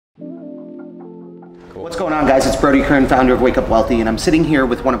Cool. What's going on, guys? It's Brody Kern, founder of Wake Up Wealthy, and I'm sitting here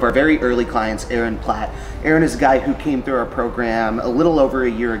with one of our very early clients, Aaron Platt. Aaron is a guy who came through our program a little over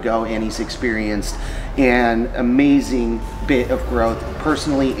a year ago, and he's experienced an amazing bit of growth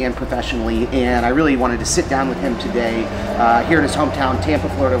personally and professionally, and I really wanted to sit down with him today here in his hometown, Tampa,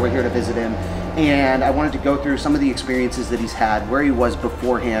 Florida. We're here to visit him, and I wanted to go through some of the experiences that he's had, where he was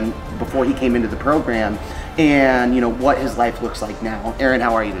beforehand, before he came into the program, and what his life looks like now. Aaron,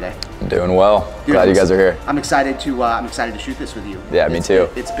 how are you today? I'm doing well. Glad you guys are here. I'm excited to shoot this with you. Yeah, me too.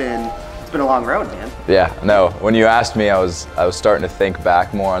 It's been a long road, man. Yeah, no. When you asked me, I was starting to think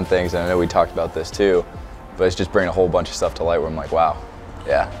back more on things, and I know we talked about this too, but it's just bringing a whole bunch of stuff to light where I'm like, wow.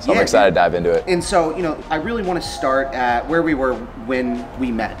 Yeah, so I'm excited to dive into it. And so, I really want to start at where we were when we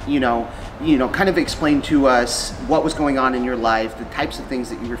met. Kind of explain to us what was going on in your life, the types of things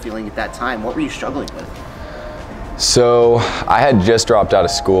that you were feeling at that time. What were you struggling with? So I had just dropped out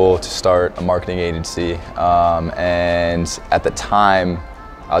of school to start a marketing agency, and at the time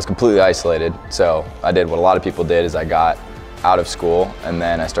I was completely isolated. So I did what a lot of people did, is I got out of school and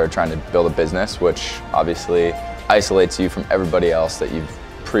then I started trying to build a business, which obviously isolates you from everybody else that you've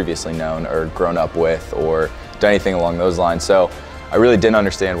previously known or grown up with or done anything along those lines. So I really didn't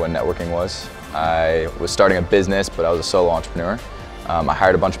understand what networking was. I was starting a business, but I was a solo entrepreneur. I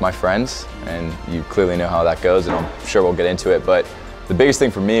hired a bunch of my friends, and you clearly know how that goes, and I'm sure we'll get into it. But the biggest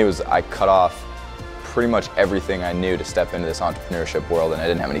thing for me was I cut off pretty much everything I knew to step into this entrepreneurship world, and I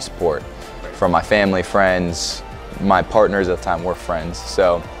didn't have any support from my family, friends. My partners at the time were friends.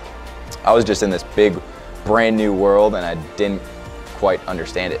 So I was just in this big, brand new world, and I didn't quite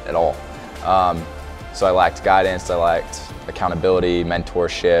understand it at all. So I lacked guidance, I lacked accountability,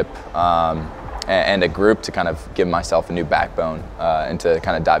 mentorship, and a group to kind of give myself a new backbone into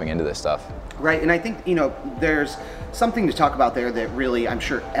kind of diving into this stuff. Right, and I think, there's something to talk about there that really, I'm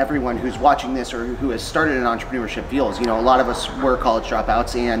sure everyone who's watching this or who has started an entrepreneurship feels. A lot of us were college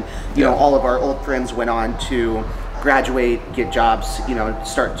dropouts, and, all of our old friends went on to graduate, get jobs,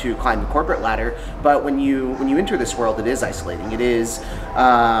 start to climb the corporate ladder. But when you enter this world, it is isolating. It is,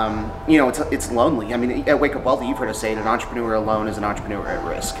 it's lonely. I mean, at Wake Up Wealthy, you've heard us say it, an entrepreneur alone is an entrepreneur at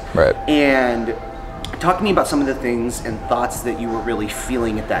risk. Right. And talk to me about some of the things and thoughts that you were really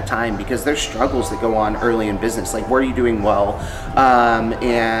feeling at that time, because there's struggles that go on early in business. Like, were you doing well?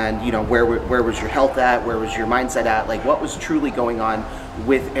 And where was your health at? Where was your mindset at? Like, what was truly going on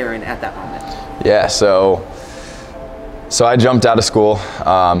with Aaron at that moment? Yeah, so I jumped out of school.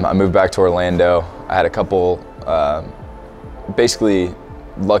 I moved back to Orlando. I had a couple basically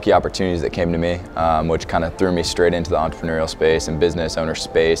lucky opportunities that came to me, which kind of threw me straight into the entrepreneurial space and business owner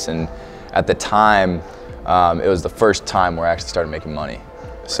space. And at the time, it was the first time where I actually started making money.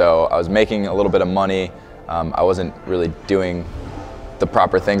 So I was making a little bit of money. I wasn't really doing the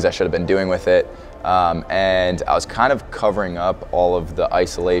proper things I should have been doing with it. And I was kind of covering up all of the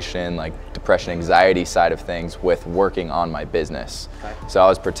isolation, like depression, anxiety side of things with working on my business. Okay. So I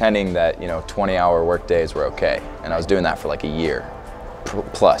was pretending that, 20-hour work days were okay. And I was doing that for like a year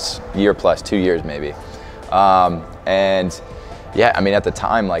plus, 2 years maybe. And yeah, I mean, at the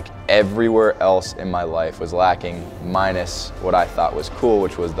time, like everywhere else in my life was lacking, minus what I thought was cool,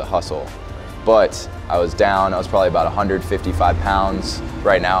 which was the hustle. But I was down. I was probably about 155 pounds.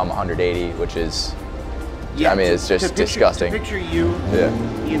 Right now I'm 180, which is, I mean, it's just disgusting. To picture you,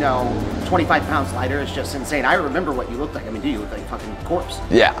 25 pounds lighter is just insane. I remember what you looked like. I mean, you looked like a fucking corpse.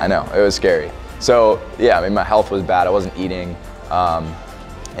 Yeah, I know. It was scary. So yeah, I mean, my health was bad. I wasn't eating.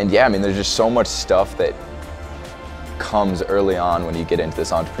 And yeah, I mean, there's just so much stuff that comes early on when you get into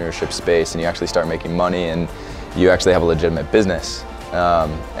this entrepreneurship space and you actually start making money and you actually have a legitimate business.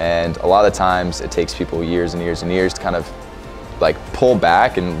 And a lot of times it takes people years and years and years to kind of like pull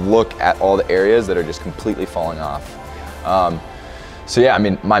back and look at all the areas that are just completely falling off. So yeah, I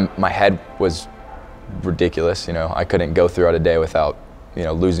mean, my head was ridiculous. I couldn't go throughout a day without,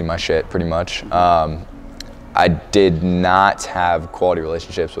 losing my shit pretty much. I did not have quality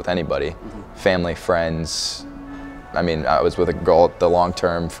relationships with anybody, family, friends. I mean, I was with a girl at the long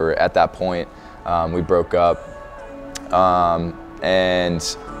term at that point. We broke up.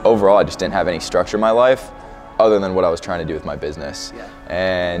 And overall, I just didn't have any structure in my life other than what I was trying to do with my business. Yeah.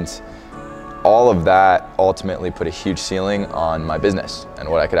 And all of that ultimately put a huge ceiling on my business and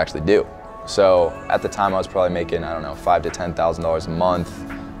what I could actually do. So at the time, I was probably making, I don't know, $5,000 to $10,000 a month.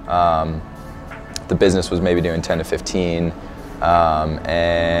 The business was maybe doing 10 to 15.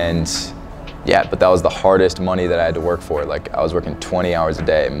 And yeah, but that was the hardest money that I had to work for. Like, I was working 20 hours a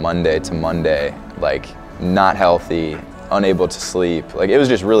day, Monday to Monday, like not healthy, unable to sleep. Like, it was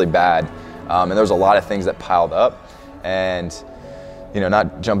just really bad. And there was a lot of things that piled up. And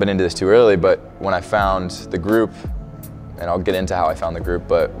not jumping into this too early, but when I found the group, and I'll get into how I found the group,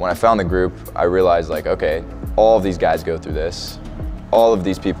 but when I found the group, I realized like, okay, all of these guys go through this. All of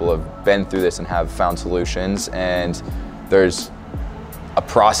these people have been through this and have found solutions, and there's a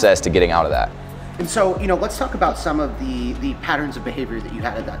process to getting out of that. And so, let's talk about some of the patterns of behavior that you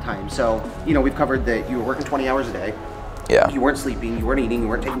had at that time. So, we've covered that you were working 20 hours a day. Yeah. You weren't sleeping, you weren't eating, you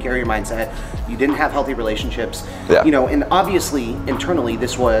weren't taking care of your mindset, you didn't have healthy relationships. Yeah. And obviously, internally,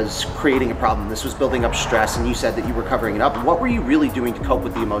 this was creating a problem. This was building up stress, and you said that you were covering it up. What were you really doing to cope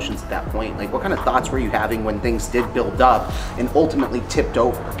with the emotions at that point? Like, what kind of thoughts were you having when things did build up and ultimately tipped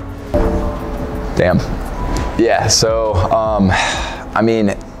over? Damn. Yeah, so, I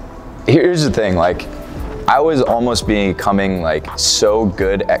mean, here's the thing, like, I was almost becoming like so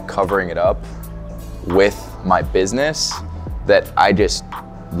good at covering it up with my business that I just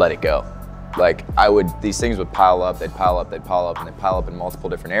let it go. Like these things would pile up, they'd pile up, they'd pile up, and they'd pile up in multiple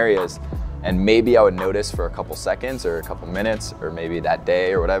different areas. And maybe I would notice for a couple seconds or a couple minutes or maybe that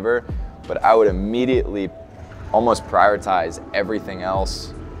day or whatever, but I would immediately almost prioritize everything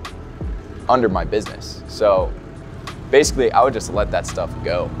else under my business. So basically I would just let that stuff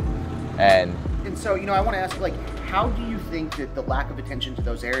go. And so, I want to ask, like, how do you think that the lack of attention to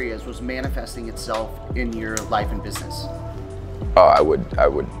those areas was manifesting itself in your life and business? Oh,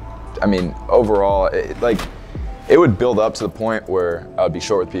 I mean, overall, it would build up to the point where I would be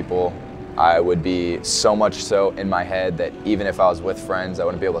short with people. I would be so much so in my head that even if I was with friends, I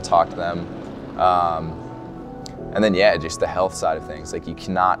wouldn't be able to talk to them. And then, yeah, just the health side of things. Like, you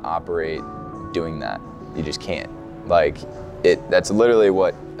cannot operate doing that. You just can't. Like, that's literally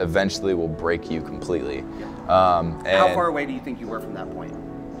what eventually will break you completely. And how far away do you think you were from that point?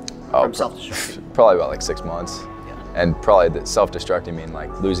 From self-destructing? Probably about like 6 months. Yeah. And probably the self-destructing mean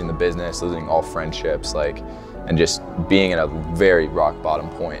like losing the business, losing all friendships, like, and just being at a very rock bottom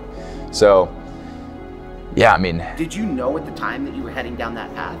point. So, yeah, I mean. Did you know at the time that you were heading down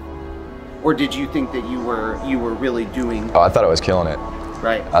that path? Or did you think that you were really doing? Oh, I thought I was killing it.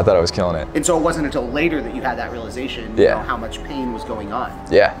 Right. I thought I was killing it. And so it wasn't until later that you had that realization, how much pain was going on.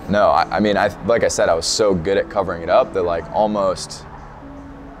 Yeah, no, I mean, like I said, I was so good at covering it up that like almost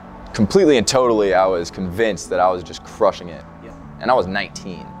completely and totally I was convinced that I was just crushing it. Yeah. And I was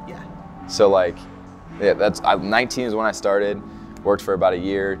 19. Yeah. So like, yeah, 19 is when I started, worked for about a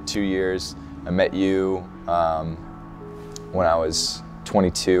year, 2 years. I met you when I was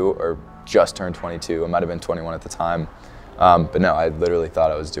 22 or just turned 22. I might've been 21 at the time. But no, I literally thought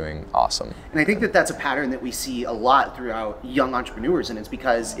I was doing awesome. And I think that that's a pattern that we see a lot throughout young entrepreneurs, and it's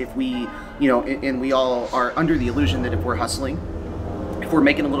because if we, and we all are under the illusion that if we're hustling, if we're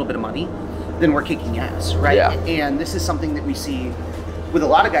making a little bit of money, then we're kicking ass, right? Yeah. And this is something that we see with a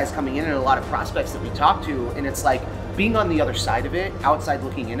lot of guys coming in and a lot of prospects that we talk to, and it's like being on the other side of it, outside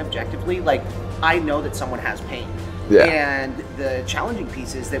looking in objectively, like I know that someone has pain. Yeah. And the challenging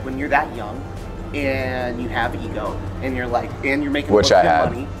piece is that when you're that young, and you have ego, and you're like, and you're making money,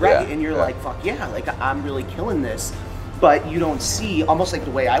 right? Yeah. And you're like, fuck yeah, like I'm really killing this, but you don't see, almost like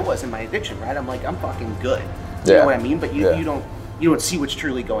the way I was in my addiction, right? I'm like, I'm fucking good. You know what I mean? But you don't see what's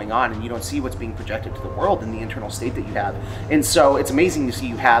truly going on, and you don't see what's being projected to the world in the internal state that you have. And so it's amazing to see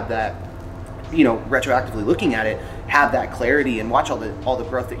you have that, retroactively looking at it, have that clarity and watch all the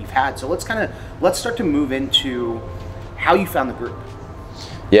growth that you've had. So let's start to move into how you found the group.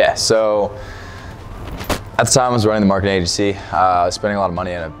 Yeah. So. At the time, I was running the marketing agency. I was spending a lot of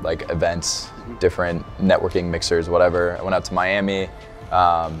money on like events, different networking mixers, whatever. I went out to Miami,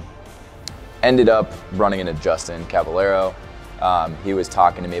 ended up running into Justin Cavallero. He was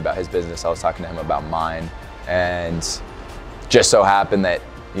talking to me about his business. I was talking to him about mine. And just so happened that,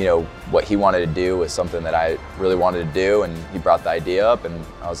 what he wanted to do was something that I really wanted to do. And he brought the idea up and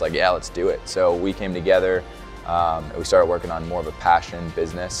I was like, yeah, let's do it. So we came together. We started working on more of a passion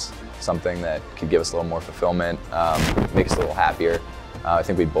business, something that could give us a little more fulfillment, make us a little happier. I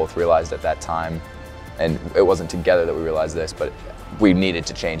think we both realized at that time, and it wasn't together that we realized this, but we needed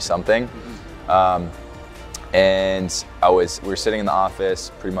to change something. And we were sitting in the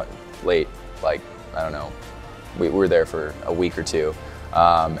office pretty much late, like, I don't know, we were there for a week or two.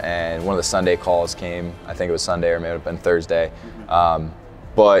 And one of the Sunday calls came, I think it was Sunday or maybe it have been Thursday.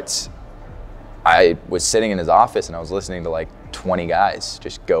 But I was sitting in his office and I was listening to like 20 guys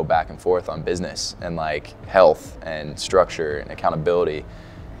just go back and forth on business and like health and structure and accountability.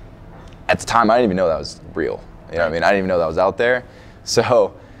 At the time, I didn't even know that was real. You know what I mean? I didn't even know that was out there.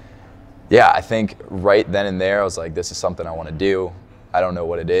 So yeah, I think right then and there, I was like, this is something I want to do. I don't know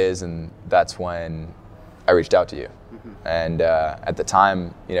what it is. And that's when I reached out to you. And at the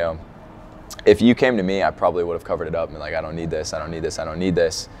time, if you came to me, I probably would have covered it up and been like, I don't need this, I don't need this, I don't need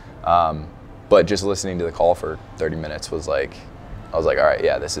this. But just listening to the call for 30 minutes was like, I was like, all right,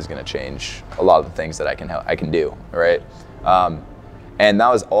 yeah, this is gonna change a lot of the things that I can do, right? And that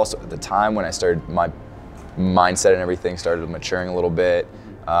was also at the time when I started, my mindset and everything started maturing a little bit.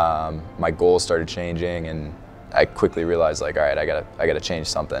 My goals started changing, and I quickly realized, like, all right, I gotta change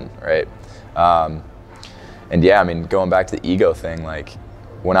something, right? And yeah, I mean, going back to the ego thing, like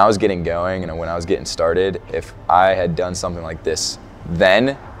when I was getting going and when I was getting started, if I had done something like this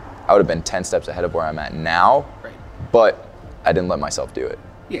then, I would have been 10 steps ahead of where I'm at now, Right. But I didn't let myself do it.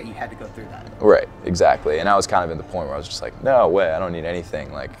 Yeah, you had to go through that. Right, exactly. And I was kind of in the point where I was just like, no way, I don't need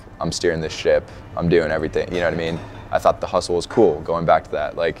anything. Like, I'm steering this ship, I'm doing everything, you know what I mean? I thought the hustle was cool, going back to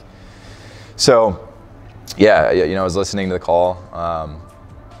that. Like, so, yeah, you know, I was listening to the call.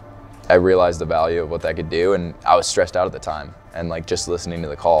 I realized the value of what that could do, and I was stressed out at the time. And like, just listening to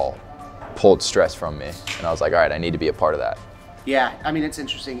the call pulled stress from me. And I was like, all right, I need to be a part of that. Yeah, I mean, it's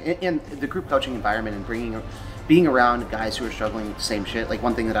interesting. In the group coaching environment and being around guys who are struggling with the same shit, like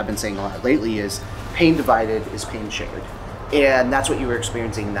one thing that I've been saying a lot lately is pain divided is pain shared. And that's what you were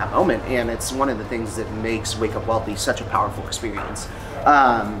experiencing in that moment. And it's one of the things that makes Wake Up Wealthy such a powerful experience.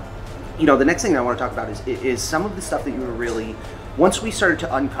 You know, the next thing I want to talk about is some of the stuff that you were really, once we started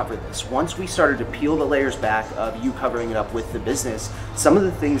to uncover this, once we started to peel the layers back of you covering it up with the business, some of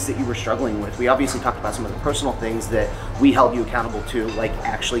the things that you were struggling with, we obviously talked about some of the personal things that we held you accountable to, like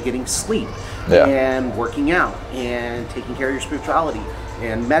actually getting sleep and working out and taking care of your spirituality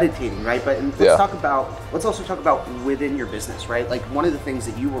and meditating, right? But let's also talk about within your business, right? Like one of the things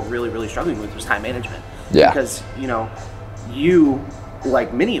that you were really, really struggling with was time management. Yeah. Because, you know, you,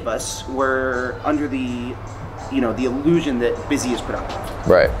 like many of us, were under the the illusion that busy is productive.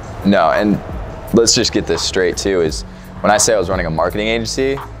 Right. No, and let's just get this straight too, is when I say I was running a marketing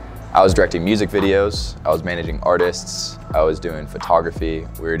agency, I was directing music videos, I was managing artists, I was doing photography,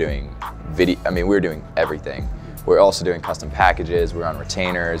 we were doing video, I mean, we were doing everything. We were also doing custom packages, we were on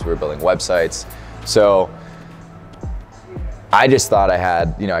retainers, we were building websites. So I just thought I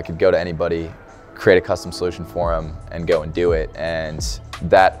had, I could go to anybody, create a custom solution for them and go and do it. And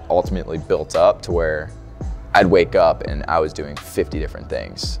that ultimately built up to where I'd wake up and I was doing 50 different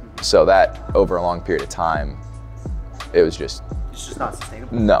things. So that over a long period of time, it was just... It's just not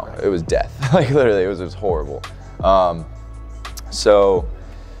sustainable. No, it was death. Like literally, it was horrible. So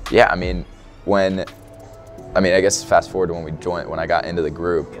yeah, I mean, I guess fast forward to when I got into the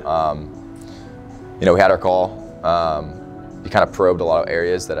group, we had our call. You kind of probed a lot of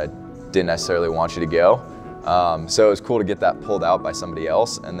areas that I didn't necessarily want you to go. So it was cool to get that pulled out by somebody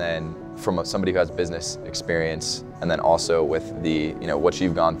else, and then from somebody who has business experience, and then also with the, what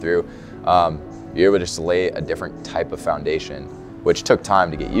you've gone through, you're able to just lay a different type of foundation, which took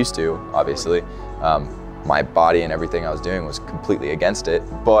time to get used to, obviously. My body and everything I was doing was completely against it,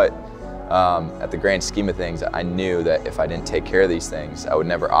 but at the grand scheme of things, I knew that if I didn't take care of these things, I would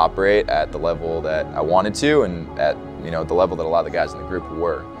never operate at the level that I wanted to, and at the level that a lot of the guys in the group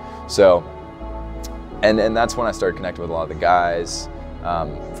were. So, and that's when I started connecting with a lot of the guys.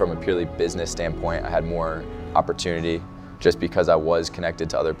 From a purely business standpoint, I had more opportunity just because I was connected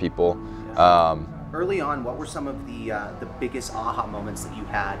to other people. Early on, what were some of the biggest aha moments that you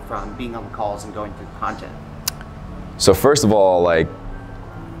had from being on the calls and going through the content? So first of all, like,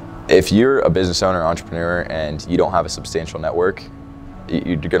 if you're a business owner, entrepreneur, and you don't have a substantial network,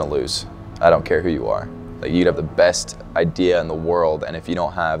 you're gonna lose. I don't care who you are. Like, you'd have the best idea in the world, and if you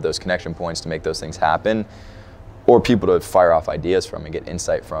don't have those connection points to make those things happen, or people to fire off ideas from and get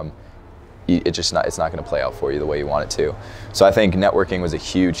insight from, it's not going to play out for you the way you want it to. So I think networking was a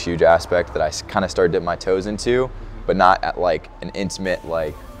huge, huge aspect that I kind of started dipping my toes into, but not at like an intimate,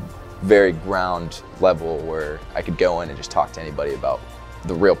 like very ground level where I could go in and just talk to anybody about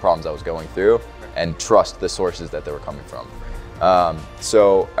the real problems I was going through and trust the sources that they were coming from.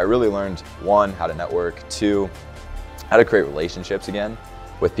 So I really learned, one, how to network, two, how to create relationships again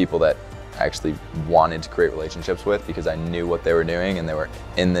with people that I actually wanted to create relationships with, because I knew what they were doing and they were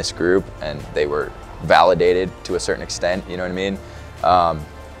in this group and they were validated to a certain extent, you know what I mean?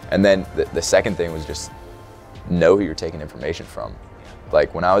 And then the second thing was just know who you're taking information from.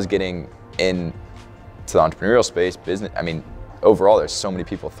 Like when I was getting into the entrepreneurial space, business, I mean, overall there's so many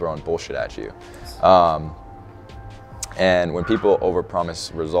people throwing bullshit at you. And when people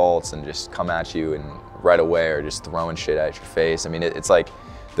overpromise results and just come at you and right away are just throwing shit at your face, I mean, it's like,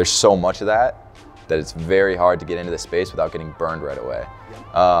 there's so much of that it's very hard to get into the space without getting burned right away.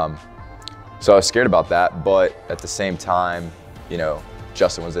 So I was scared about that, but at the same time,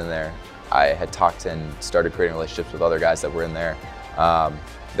 Justin was in there. I had talked and started creating relationships with other guys that were in there.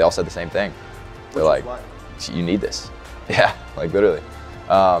 they all said the same thing. They're Which like, is what? you need this. Yeah, like literally.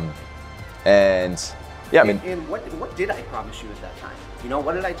 And yeah, I mean. And what did I promise you at that time? You know,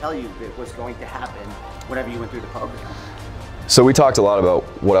 what did I tell you that was going to happen whenever you went through the program? So we talked a lot about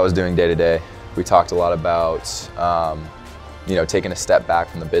what I was doing day to day. We talked a lot about, you know, taking a step back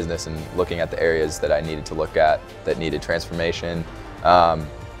from the business and looking at the areas that I needed to look at that needed transformation.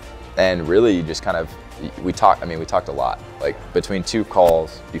 And really you just kind of, we talked a lot, like between 2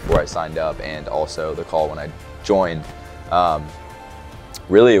 calls before I signed up and also the call when I joined.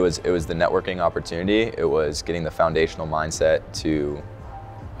 Really it was the networking opportunity. It was getting the foundational mindset to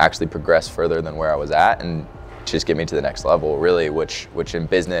actually progress further than where I was at and just get me to the next level, really, which in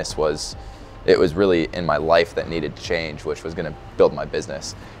business was, it was really in my life that needed to change, which was gonna build my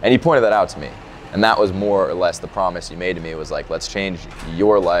business. And he pointed that out to me. And that was more or less the promise you made to me, was like, let's change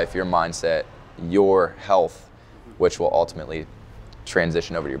your life, your mindset, your health, which will ultimately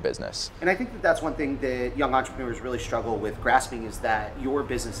transition over to your business. And I think that that's one thing that young entrepreneurs really struggle with grasping, is that your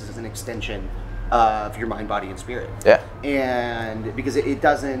business is an extension of your mind, body, and spirit. Yeah. And because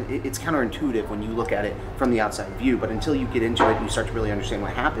it's counterintuitive when you look at it from the outside view, but until you get into it and you start to really understand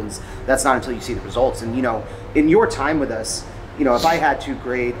what happens, that's not until you see the results. And you know, in your time with us, you know, if I had to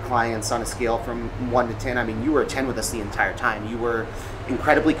grade clients on a scale from 1 to 10, I mean, you were a 10 with us the entire time. You were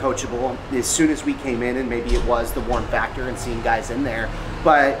incredibly coachable. As soon as we came in, and maybe it was the warm factor and seeing guys in there,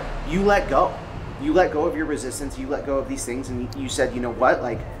 but you let go. You let go of your resistance, you let go of these things, and you said, you know what,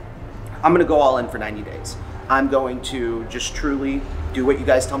 like, I'm gonna go all in for 90 days. I'm going to just truly do what you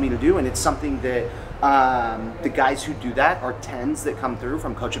guys tell me to do. And it's something that the guys who do that are 10s that come through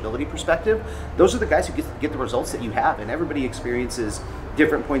from coachability perspective. Those are the guys who get the results that you have. And everybody experiences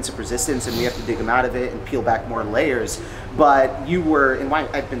different points of resistance, and we have to dig them out of it and peel back more layers. But you were, and why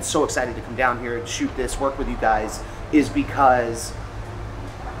I've been so excited to come down here and shoot this, work with you guys, is because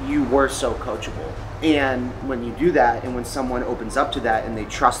you were so coachable. And when you do that, and when someone opens up to that and they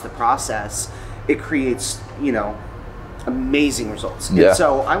trust the process, it creates, you know, amazing results. Yeah. And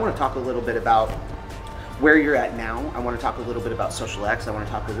so I want to talk a little bit about where you're at now. I want to talk a little bit about Social X. I want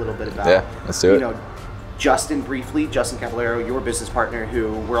to talk a little bit about, let's do it. You know, Justin briefly, Justin Caballero, your business partner,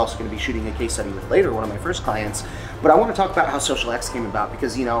 who we're also going to be shooting a case study with later, one of my first clients. But I want to talk about how Social X came about,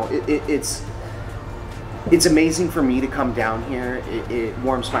 because, you know, it's amazing for me to come down here. It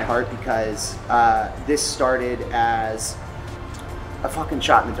warms my heart, because this started as a fucking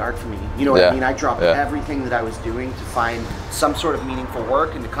shot in the dark for me. You know what I mean? I dropped everything that I was doing to find some sort of meaningful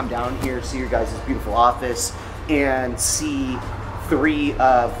work, and to come down here, see your guys' beautiful office, and see 3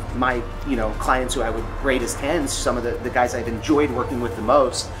 of my, you know, clients who I would rate as 10s, some of the guys I've enjoyed working with the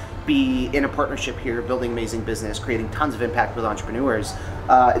most, be in a partnership here, building amazing business, creating tons of impact with entrepreneurs.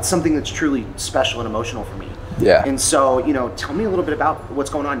 It's something that's truly special and emotional for me. Yeah. And so, you know, tell me a little bit about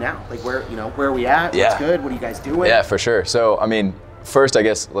what's going on now. Like, where are we at? What's good? What are you guys doing? Yeah, for sure. So, I mean, first, I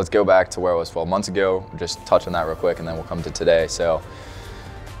guess, let's go back to where I was 12 months ago, just touch on that real quick, and then we'll come to today. So,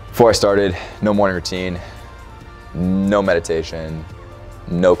 before I started, no morning routine, no meditation,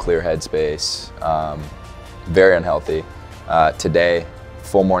 no clear headspace, very unhealthy. Today,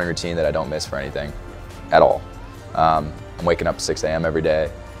 full morning routine that I don't miss for anything at all. I'm waking up at 6 a.m. every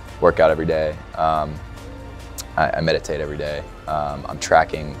day, work out every day, I meditate every day, I'm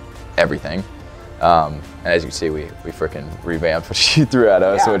tracking everything. And as you can see, we freaking revamped what you threw at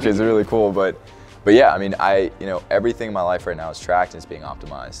us, which is really cool. But yeah, I mean, you know, everything in my life right now is tracked and it's being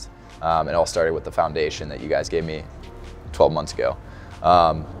optimized. It all started with the foundation that you guys gave me 12 months ago.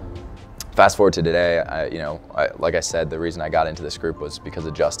 Fast forward to today, you know, like I said, the reason I got into this group was because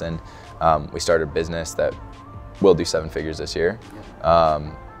of Justin. We started a business that will do 7 figures this year.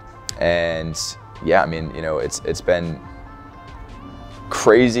 And yeah, I mean, you know, it's been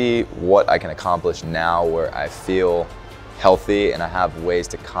crazy what I can accomplish now, where I feel healthy and I have ways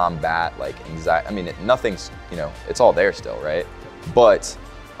to combat like anxiety. I mean, nothing's, you know, it's all there still, right? But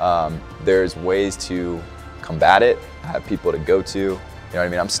there's ways to combat it. I have people to go to. You know what I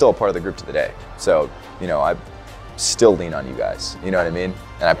mean? I'm still a part of the group to the day. So, you know, I still lean on you guys, you know what I mean?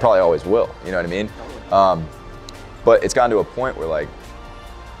 And I probably always will, you know what I mean? But it's gotten to a point where like,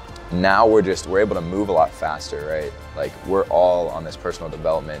 now we're able to move a lot faster, right? Like, we're all on this personal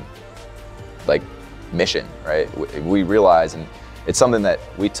development, like, mission, right? We realize, and it's something that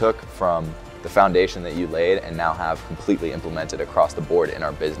we took from the foundation that you laid and now have completely implemented across the board in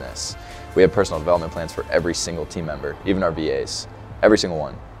our business. We have personal development plans for every single team member, even our VAs, every single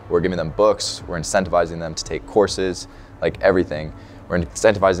one. We're giving them books, we're incentivizing them to take courses, like everything. We're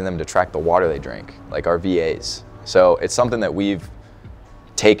incentivizing them to track the water they drink, like our VAs. So it's something that we've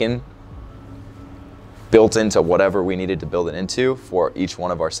taken built into whatever we needed to build it into for each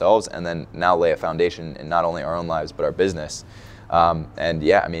one of ourselves, and then now lay a foundation in not only our own lives but our business. And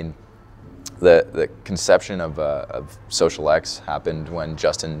yeah, I mean, the conception of Social X happened when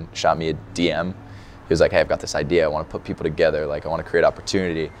Justin shot me a DM. He was like, hey, I've got this idea. I want to put people together. Like, I want to create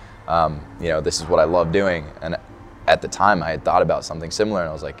opportunity. You know, this is what I love doing. And at the time, I had thought about something similar, and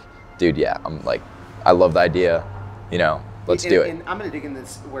I was like, dude, yeah, I love the idea. You know, let's do it. And I'm going to dig in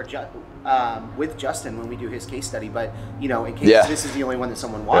this with Justin when we do his case study. But, you know, in case this is the only one that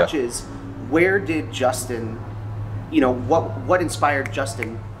someone watches, where did Justin, you know, what inspired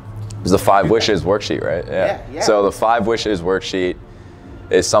Justin? It was the 5 Wishes worksheet, right? Yeah. So the 5 Wishes worksheet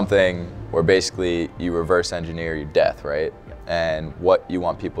is something where basically you reverse engineer your death, right? And what you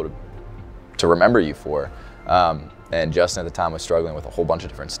want people to remember you for. And Justin at the time was struggling with a whole bunch of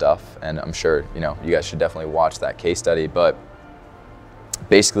different stuff. And I'm sure, you know, you guys should definitely watch that case study. But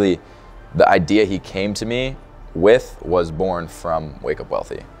basically, the idea he came to me with was born from Wake Up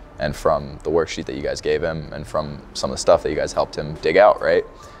Wealthy, and from the worksheet that you guys gave him, and from some of the stuff that you guys helped him dig out, right?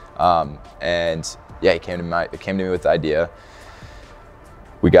 And yeah, he came to me with the idea.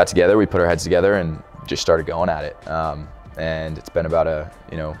 We got together, we put our heads together, and just started going at it. And it's been about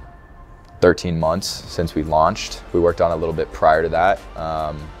 13 months since we launched. We worked on a little bit prior to that.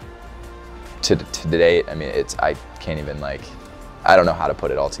 To date, I mean, I can't even I don't know how to put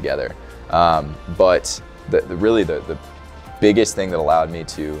it all together. But the biggest thing that allowed me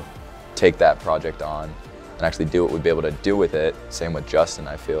to take that project on and actually do what we'd be able to do with it, same with Justin,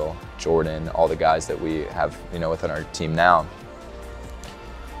 I feel, Jordan, all the guys that we have, you know, within our team now.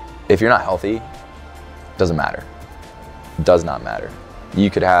 If you're not healthy, it doesn't matter. It does not matter. You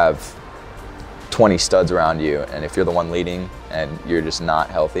could have 20 studs around you, and if you're the one leading and you're just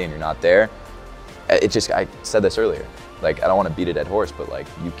not healthy and you're not there, I said this earlier, I don't want to beat a dead horse, but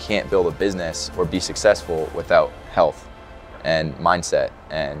you can't build a business or be successful without health and mindset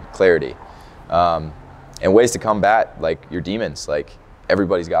and clarity. And ways to combat your demons,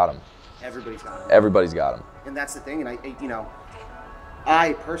 everybody's got them. Everybody's got them. Everybody's got them. And that's the thing, and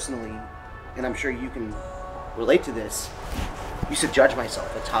I personally, and I'm sure you can relate to this, used to judge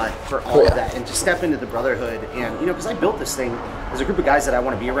myself a ton for all of that, and to step into the brotherhood, and because I built this thing as a group of guys that I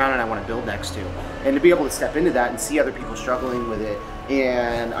want to be around and I want to build next to, and to be able to step into that and see other people struggling with it,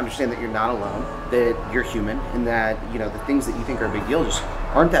 and understand that you're not alone, that you're human, and that the things that you think are a big deal just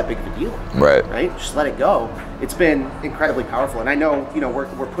aren't that big of a deal. Right? Just let it go. It's been incredibly powerful, and I know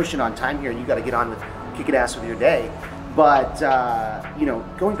we're pushing on time here, and you got to get on with kicking ass with your day. But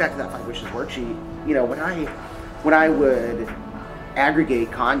going back to that 5 Wishes worksheet, when I would aggregate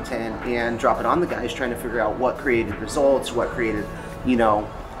content and drop it on the guys, trying to figure out what created results, what created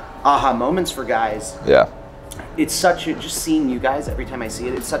aha moments for guys. Yeah. It's just seeing you guys every time I see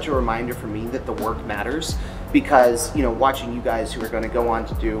it, it's such a reminder for me that the work matters, because watching you guys who are going to go on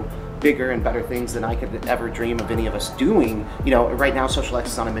to do bigger and better things than I could ever dream of any of us doing. Right now Social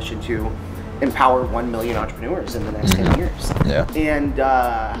X is on a mission to empower 1 million entrepreneurs in the next 10 years. Yeah. And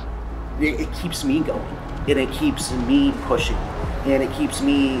it keeps me going, and it keeps me pushing, and it keeps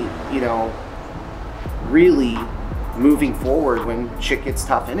me, really moving forward when shit gets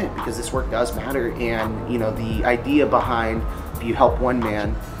tough in it, because this work does matter. And the idea behind, if you help one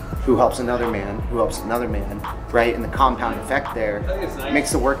man who helps another man who helps another man, right, and the compound effect there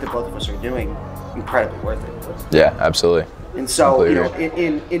makes the work that both of us are doing incredibly worth it. Yeah, absolutely. And so,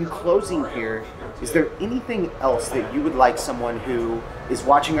 in closing here, is there anything else that you would like someone who is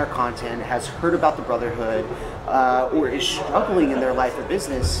watching our content, has heard about the Brotherhood, or is struggling in their life or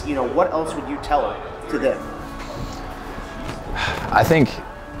business, what else would you tell to them? I think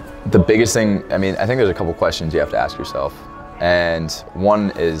the biggest thing, I think there's a couple questions you have to ask yourself. And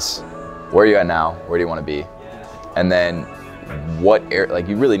one is, where are you at now? Where do you want to be? And then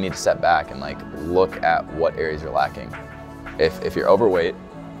you really need to step back and look at what areas you're lacking. If you're overweight,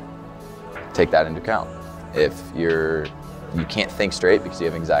 take that into account. If you can't think straight because you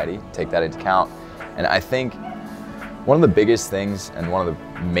have anxiety, take that into account. And I think one of the biggest things, and one of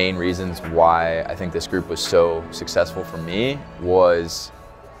the main reasons why I think this group was so successful for me, was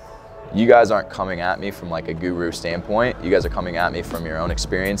you guys aren't coming at me from a guru standpoint. You guys are coming at me from your own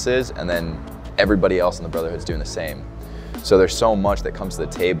experiences, and then everybody else in the Brotherhood's doing the same. So there's so much that comes to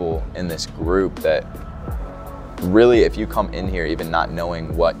the table in this group that really, if you come in here even not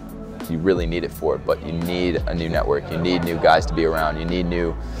knowing what you really need it for, but you need a new network, you need new guys to be around, you need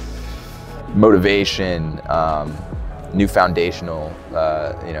new motivation, new foundational,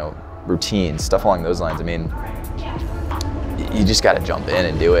 routines, stuff along those lines. You just got to jump in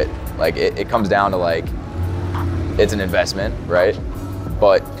and do it. It comes down to it's an investment, right?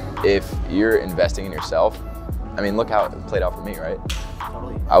 But if you're investing in yourself, I mean, look how it played out for me, right?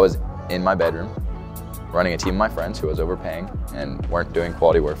 Totally. I was in my bedroom running a team of my friends who I was overpaying and weren't doing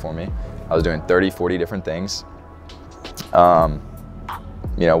quality work for me. I was doing 30, 40 different things.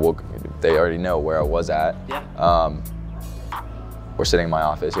 You know, they already know where I was at. Yeah. We're sitting in my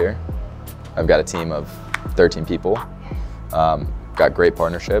office here. I've got a team of 13 people. Got great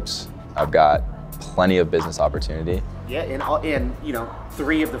partnerships. I've got plenty of business opportunity. Yeah, and you know,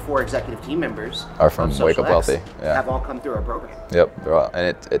 3 of the 4 executive team members are from Wake Up Wealthy. Yeah. Have all come through our program. Yep,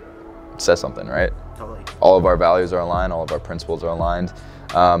 and it says something, right? Totally. All of our values are aligned. All of our principles are aligned.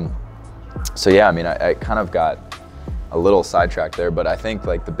 So yeah, I mean, I kind of got a little sidetracked there, but I think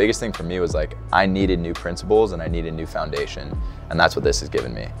like the biggest thing for me was like I needed new principles and I needed new foundation, and that's what this has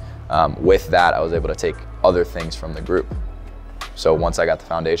given me. With that, I was able to take other things from the group. So once I got the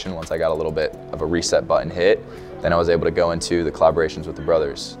foundation, once I got a little bit of a reset button hit, then I was able to go into the collaborations with the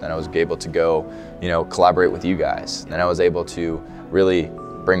brothers. Then I was able to go, you know, collaborate with you guys. Then I was able to really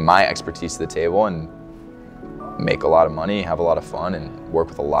bring my expertise to the table and make a lot of money, have a lot of fun, and work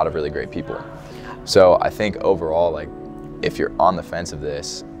with a lot of really great people. So I think overall, like, if you're on the fence of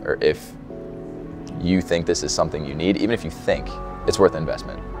this, or if you think this is something you need, even if you think, it's worth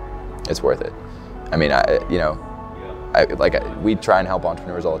investment. It's worth it. I mean, we try and help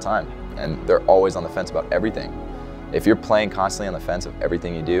entrepreneurs all the time, and they're always on the fence about everything. If you're playing constantly on the fence of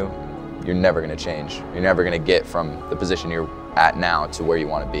everything you do, you're never going to change. You're never going to get from the position you're at now to where you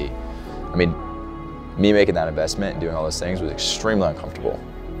want to be. I mean, me making that investment and doing all those things was extremely uncomfortable.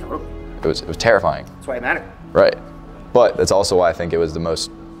 Totally. It was terrifying. That's why it mattered. Right. But that's also why I think it was the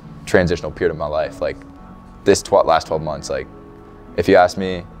most transitional period of my life. Like this last 12 months, like if you asked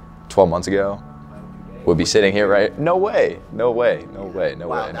me 12 months ago, would be sitting here, right? No way, no way, no way, no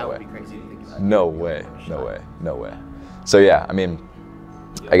Wow, way, that no would way. be crazy to think about. No way, no way, no way. So yeah, I mean,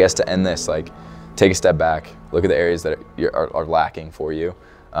 I guess to end this, like take a step back, look at the areas that are lacking for you.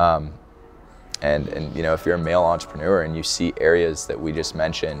 And you know, if you're a male entrepreneur and you see areas that we just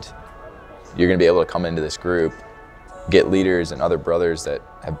mentioned, you're gonna be able to come into this group, get leaders and other brothers that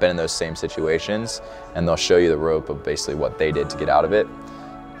have been in those same situations, and they'll show you the rope of basically what they did to get out of it.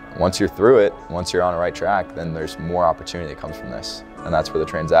 Once you're through it, once you're on the right track, then there's more opportunity that comes from this. And that's where the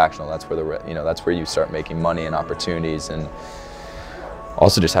transactional, that's where that's where you start making money and opportunities, and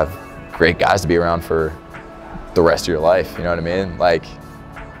also just have great guys to be around for the rest of your life, you know what I mean? Like,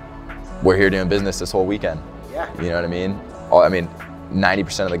 we're here doing business this whole weekend. Yeah. You know what I mean?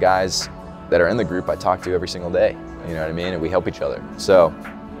 90% of the guys that are in the group I talk to every single day, you know what I mean? And we help each other. So,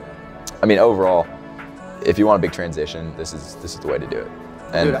 I mean, overall, if you want a big transition, this is the way to do it.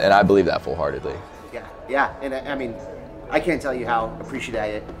 And I believe that full-heartedly. Yeah, and I mean, I can't tell you how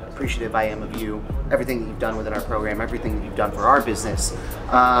appreciative I am of you, everything that you've done within our program, everything that you've done for our business.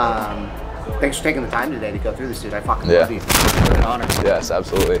 Thanks for taking the time today to go through this, dude. I fucking love you. It's an honor. Yes,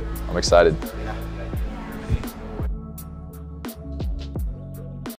 absolutely. I'm excited.